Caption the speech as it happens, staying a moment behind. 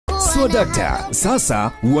Swadakta,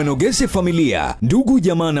 sasa wanogeshe familia, ndugu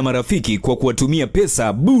jamaa na marafiki kwa kuwatumia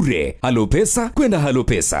pesa bure. Halo Pesa kwenda Halo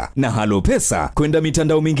Pesa na Halo Pesa kwenda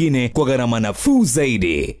mitandao mingine kwa gharama nafuu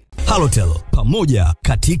zaidi. Halotel, pamoja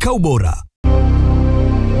katika ubora.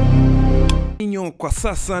 Mourinho kwa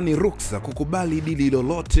sasa ni ruksa kukubali dili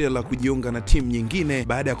lolote la kujiunga na timu nyingine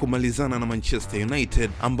baada ya kumalizana na Manchester United,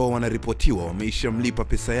 ambao wanaripotiwa wameishamlipa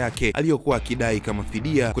pesa yake aliyokuwa akidai kama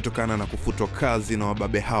fidia kutokana na kufutwa kazi na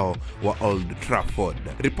wababe hao wa Old Trafford.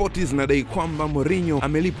 Ripoti zinadai kwamba Mourinho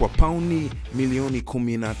amelipwa pauni milioni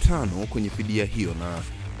 15 kwenye fidia hiyo na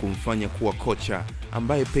kumfanya kuwa kocha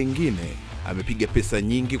ambaye pengine amepiga pesa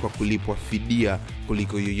nyingi kwa kulipwa fidia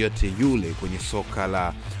kuliko yoyote yule kwenye soka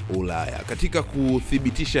la Ulaya. Katika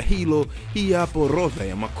kuthibitisha hilo, hii hapo orodha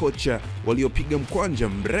ya makocha waliopiga mkwanja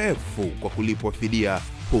mrefu kwa kulipwa fidia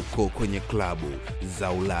huko kwenye klabu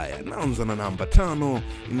za Ulaya. Naanza na namba 5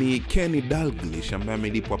 ni Kenny Dalglish ambaye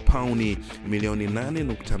amelipwa pauni milioni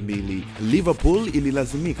 8.2. Liverpool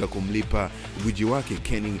ililazimika kumlipa gwiji wake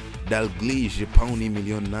Kenny Dalglish pauni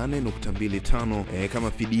milioni 8.25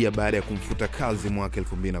 kama fidia baada ya kumfuta kazi mwaka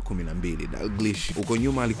 2012. Dalglish uko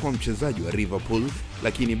nyuma alikuwa mchezaji wa Liverpool,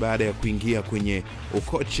 lakini baada ya kuingia kwenye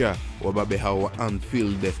ukocha wa babe hao wa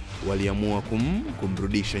Anfield waliamua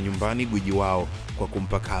kumrudisha nyumbani gwiji wao kwa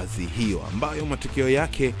kumpa kazi hiyo, ambayo matokeo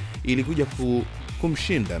yake ilikuja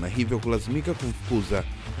kumshinda na hivyo kulazimika kumfukuza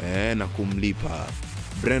na kumlipa.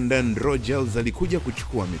 Brendan Rodgers alikuja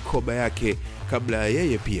kuchukua mikoba yake kabla ya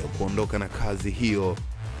yeye pia kuondoka na kazi hiyo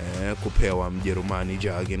kupewa Mjerumani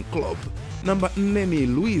Jurgen Klopp. Namba 4 ni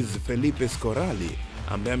Luis Felipe Scolari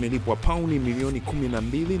ambaye amelipwa pauni milioni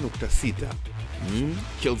 12.6.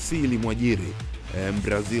 Chelsea ilimwajiri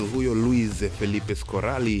Brazil huyo Luis Felipe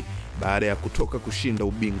Scolari baada ya kutoka kushinda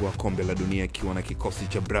ubingwa wa kombe la dunia akiwa na kikosi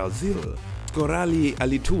cha Brazil. Scolari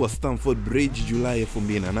alitua Stamford Bridge Julai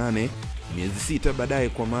 2008. Miezi 6 baadaye,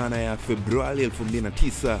 kwa maana ya Februari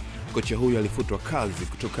 2009, kocha huyo alifutwa kazi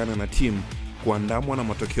kutokana na timu kuandamwa na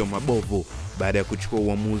matokeo mabovu. Baada ya kuchukua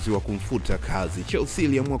uamuzi wa kumfuta kazi, Chelsea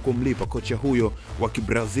iliamua kumlipa kocha huyo wa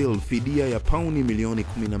Kibrazil fidia ya pauni milioni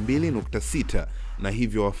 12.6 na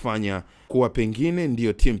hivyo wafanya kuwa pengine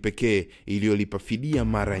ndiyo timu pekee iliyolipa fidia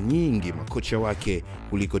mara nyingi makocha wake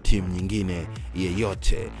kuliko timu nyingine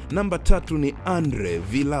yeyote. Namba 3 ni Andre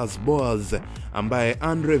Villas-Boas ambaye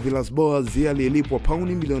Andre Villas-Boas alilipwa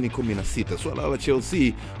pauni milioni 16. Swala la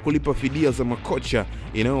Chelsea kulipa fidia za makocha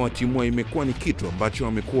inayowatimua imekuwa ni kitu ambacho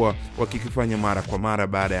wamekuwa wakikifanya mara kwa mara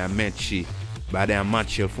baada ya Machi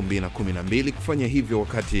 2012 kufanya hivyo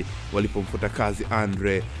wakati walipomfuta kazi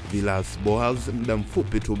Andre Villas-Boas muda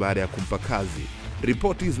mfupi tu baada ya kumpa kazi.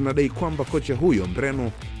 Ripoti zinadai kwamba kocha huyo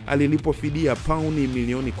Mreno alilipwa fidia pauni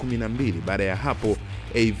milioni 12. Baada ya hapo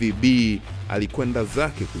AVB alikwenda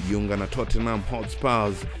zake kujiunga na Tottenham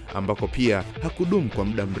Hotspur ambako pia hakudumu kwa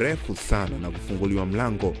muda mrefu sana na kufunguliwa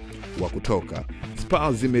mlango wa kutoka.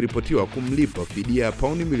 Spurs imeripotiwa kumlipa fidia ya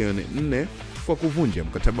pauni milioni 4 kwa kuvunja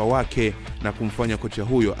mkataba wake na kumfanya kocha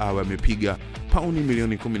huyo awe amepiga pauni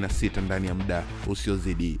milioni 16 ndani ya muda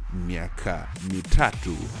usiozidi miaka 3.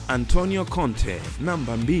 Antonio Conte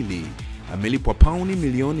namba 2 amelipwa pauni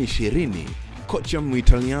milioni 20. Kocha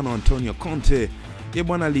Muitaliano Antonio Conte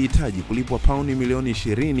bwana alihitaji kulipwa pauni milioni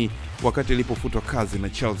 20 wakati alipofutwa kazi na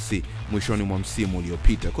Chelsea mwishoni mwa msimu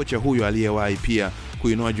uliopita. Kocha huyo aliyewahi pia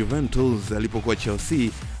kuinoa Juventus alipokuwa Chelsea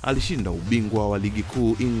alishinda ubingwa wa ligi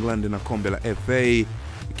kuu England na kombe la FA.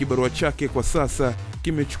 Kibarua chake kwa sasa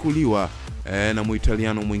kimechukuliwa na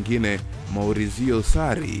Muitaliano mwingine Maurizio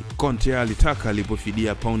Sarri. Conte alitaka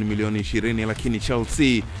alipofidia pauni milioni 20, lakini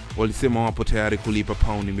Chelsea walisema wapo tayari kulipa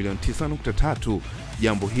pauni milioni 9.3,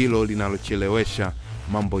 jambo hilo linalochelewesha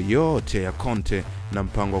mambo yote ya Conte na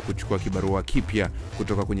mpango wa kuchukua kibarua kipya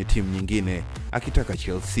kutoka kwenye timu nyingine, akitaka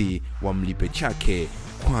Chelsea wamlipe chake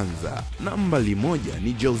kwanza. Namba 1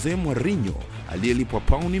 ni Jose Mourinho aliyelipwa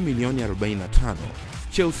pauni milioni 45.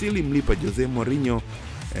 Chelsea ilimlipa Jose Mourinho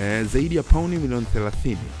zaidi ya pauni milioni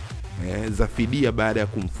 30 za fidia baada ya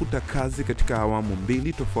kumfuta kazi katika awamu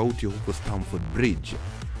 2 tofauti huko Stamford Bridge.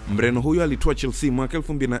 Mreno huyo alitoa Chelsea mwaka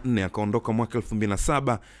 2004 akaondoka mwaka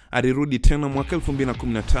 2007, alirudi tena mwaka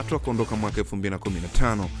 2013 akaondoka mwaka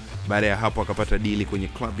 2015. Baada ya hapo akapata dili kwenye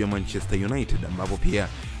klabu ya Manchester United ambapo pia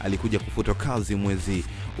alikuja kufutwa kazi mwezi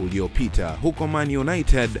uliopita. Huko Man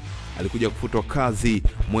United alikuja kufutwa kazi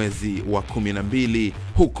mwezi wa 12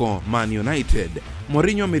 huko Man United.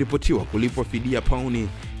 Mourinho ameripotiwa kulipwa fidia pauni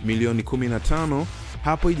milioni 15.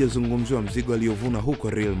 Hapo ijazungumziwa mzigo aliyovuna huko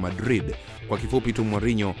Real Madrid. Kwa kifupi tu,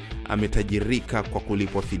 Mourinho ametajirika kwa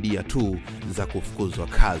kulipwa fidia tu za kufukuzwa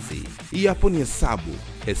kazi. Hii hapo ni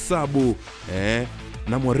hesabu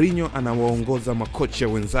na Mourinho anawaongoza makocha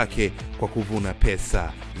wenzake kwa kuvuna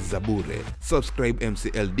pesa za bure. Subscribe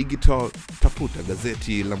MCL Digital, tafuta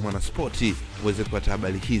gazeti la Mwanaspoti uweze kupata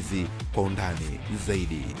habari hizi kwa undani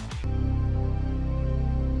zaidi.